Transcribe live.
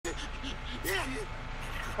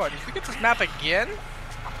What, did we get this map again?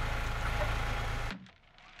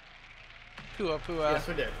 Pua. Yes,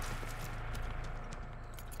 we did.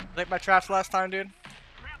 Like my traps last time, dude?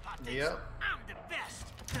 Yep.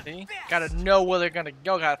 See? Gotta know where they're gonna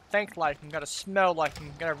go, gotta think like them, gotta smell like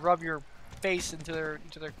them, gotta rub your face into their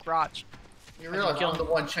crotch. You realize I'm the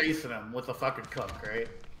one chasing them with the fucking cook, right?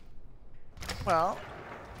 Well,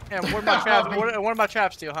 and what did my traps, what did my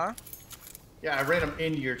traps do, huh? Yeah, I ran them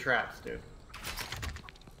into your traps, dude.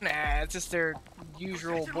 Nah, it's just their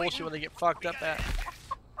usual bullshit where they get fucked up at.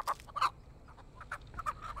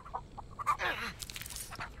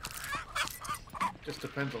 Just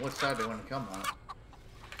depends on what side they want to come on.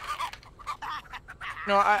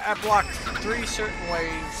 No, I blocked 3 certain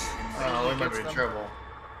ways. Oh, we might be in trouble.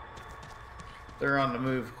 They're on the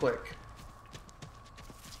move quick.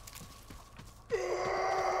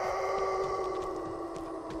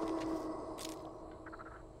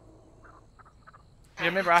 Yeah,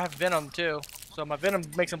 remember I have venom too, so my venom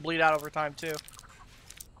makes them bleed out over time too.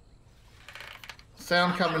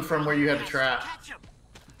 Sound coming from where you had the trap.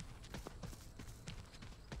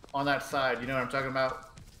 On that side, you know what I'm talking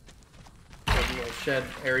about? The little shed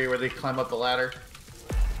area where they climb up the ladder.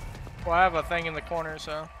 Well, I have a thing in the corner,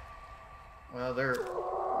 so. Well,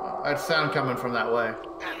 that's sound coming from that way.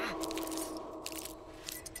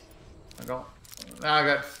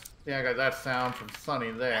 I got that sound from Sunny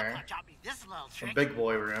there. From Big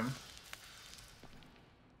Boy room.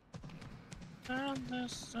 I'm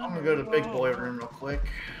gonna go to Big Boy room real quick.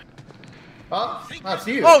 Oh, that's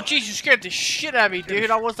you. Oh, jeez, you scared the shit out of me,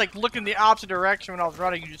 dude. I was like looking the opposite direction when I was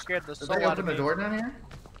running. You just scared the soul out of me. Did they open the door down here?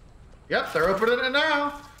 Yep, they're opening it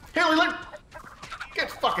now. Haley, look!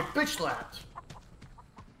 Get fucking bitch slapped.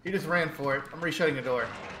 He just ran for it. I'm reshutting the door.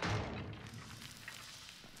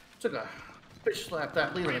 Took a bitch slap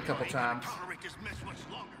that Leland a couple times.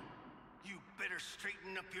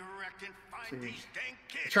 See.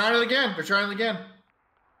 They're trying it again. They're trying it again.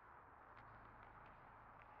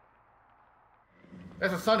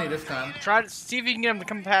 That's a Sunny this time. Try to see if you can get him to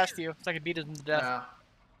come past you, so I can beat him to death.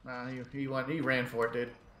 Nah, he ran for it,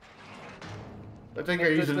 dude. I think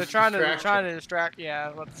they're using trying to distract. Yeah, I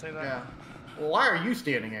was about to say that. Yeah. Well, why are you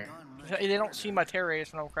standing here? They don't see my terror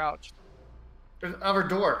race when I'm crouched. There's another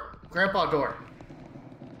door. Grandpa door.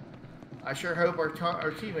 I sure hope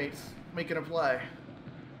our teammates making a play.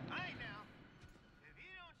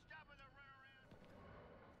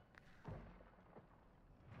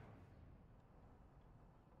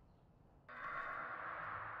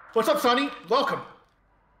 What's up, Sonny? Welcome.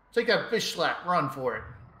 Take that fish slap. Run for it,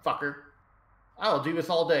 fucker. I will do this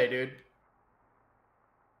all day, dude.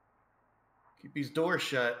 Keep these doors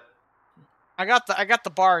shut. I got the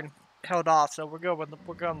barn held off, so we're good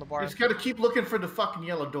on the barn. You just gotta keep looking for the fucking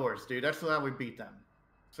yellow doors, dude. That's how we beat them.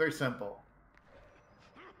 It's very simple.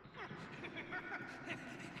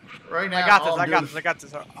 Right now, I got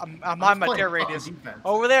this. I'm on my terror radius.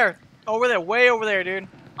 Over there, way over there, dude.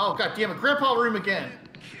 Oh god damn it, Grandpa room again.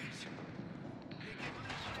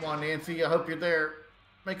 Come on, Nancy. I hope you're there.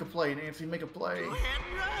 Make a play, Nancy. Make a play.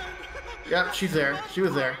 Yep, she's there. She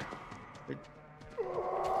was there.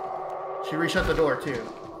 She reshut the door too.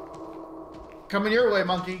 Coming your way,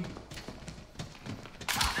 monkey.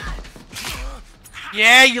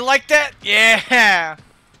 Yeah, you like that? Yeah.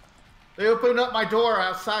 They opened up my door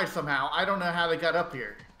outside somehow. I don't know how they got up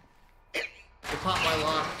here. They popped my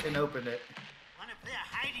lock and opened it. Wanna play a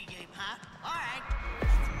hiding game, huh? All right.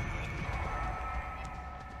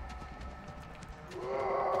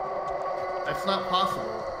 That's not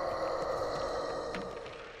possible.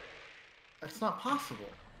 That's not possible.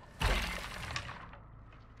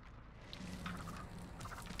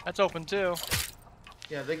 That's open too.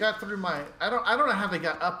 Yeah, they got through my. I don't know how they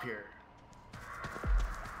got up here.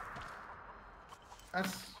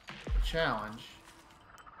 That's a challenge.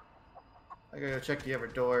 I gotta go check the other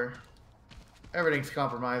door. Everything's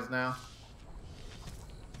compromised now.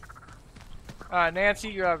 Nancy,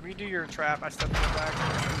 you redo your trap. I stepped in the back.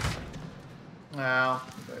 No.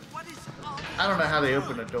 I don't know how they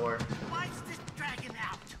open the door. Why is this dragging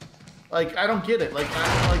out? Like, I don't get it. Like,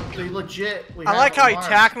 they legit. I like how he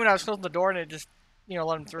attacked me when I was closing the door and it just,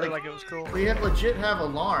 let him through like it was cool. We had legit have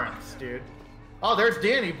alarms, dude. Oh, there's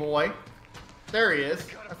Danny boy. There he is.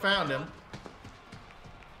 I found him.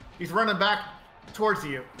 He's running back towards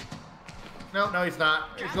you. No, he's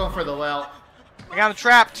not. He's going for the well. I got him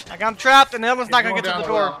trapped, and the other one's not gonna get to the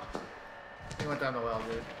door. Well. He went down the well,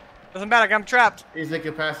 dude. Doesn't matter, I got him trapped. He's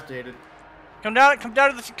incapacitated. Come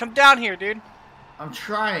down here, dude. I'm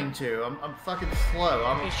trying to. I'm fucking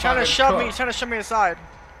slow. He's trying to shove me. He's trying to shove me aside.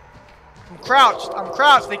 I'm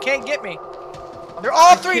crouched. They can't get me. They're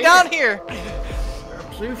all three down here. They're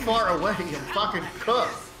Too far away and fucking cook.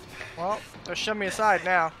 Well, they're shoving me aside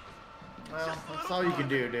now. Well, that's all you can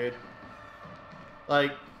do, dude.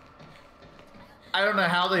 Like, I don't know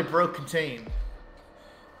how they broke contain.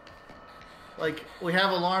 Like, we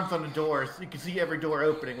have alarms on the doors. You can see every door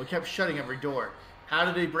opening. We kept shutting every door. How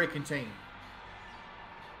did they break contain?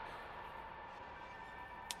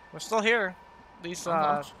 We're still here. At least,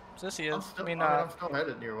 Sissy is. I'm still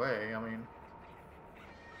headed your way. I mean,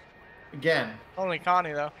 again. Only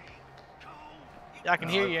Connie, though. Yeah, I can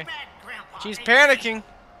hear you. Bad Grandpa. She's ain't panicking.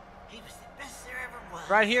 he? He was the best there ever was.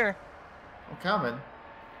 Right here. I'm coming.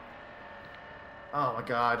 Oh my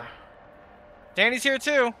god. Danny's here,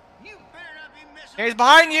 too. You better not be messing Danny's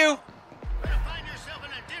behind you. Better find yourself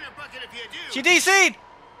in a dinner bucket if you do. She DC'd.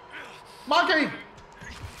 Monkey!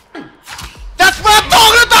 That's what I'm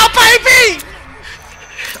talking about, baby!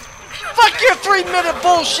 Fuck your 3-minute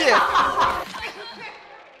bullshit.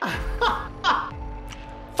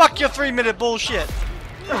 Fuck your 3-minute bullshit.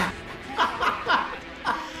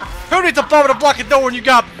 Who needs a bum to block a door when you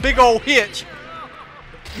got big old Hitch?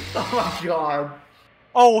 Oh my god.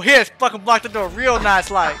 Oh, Hitch fucking blocked the door real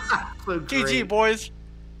nice like. So GG, great. boys.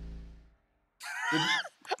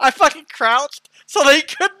 I fucking crouched so they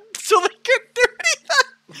couldn't do anything.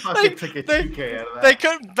 Fucking took a TK out of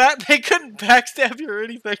that. They couldn't backstab you or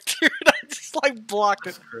anything, dude. I just like blocked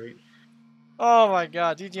it. That's great. Oh my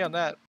god, GG on that.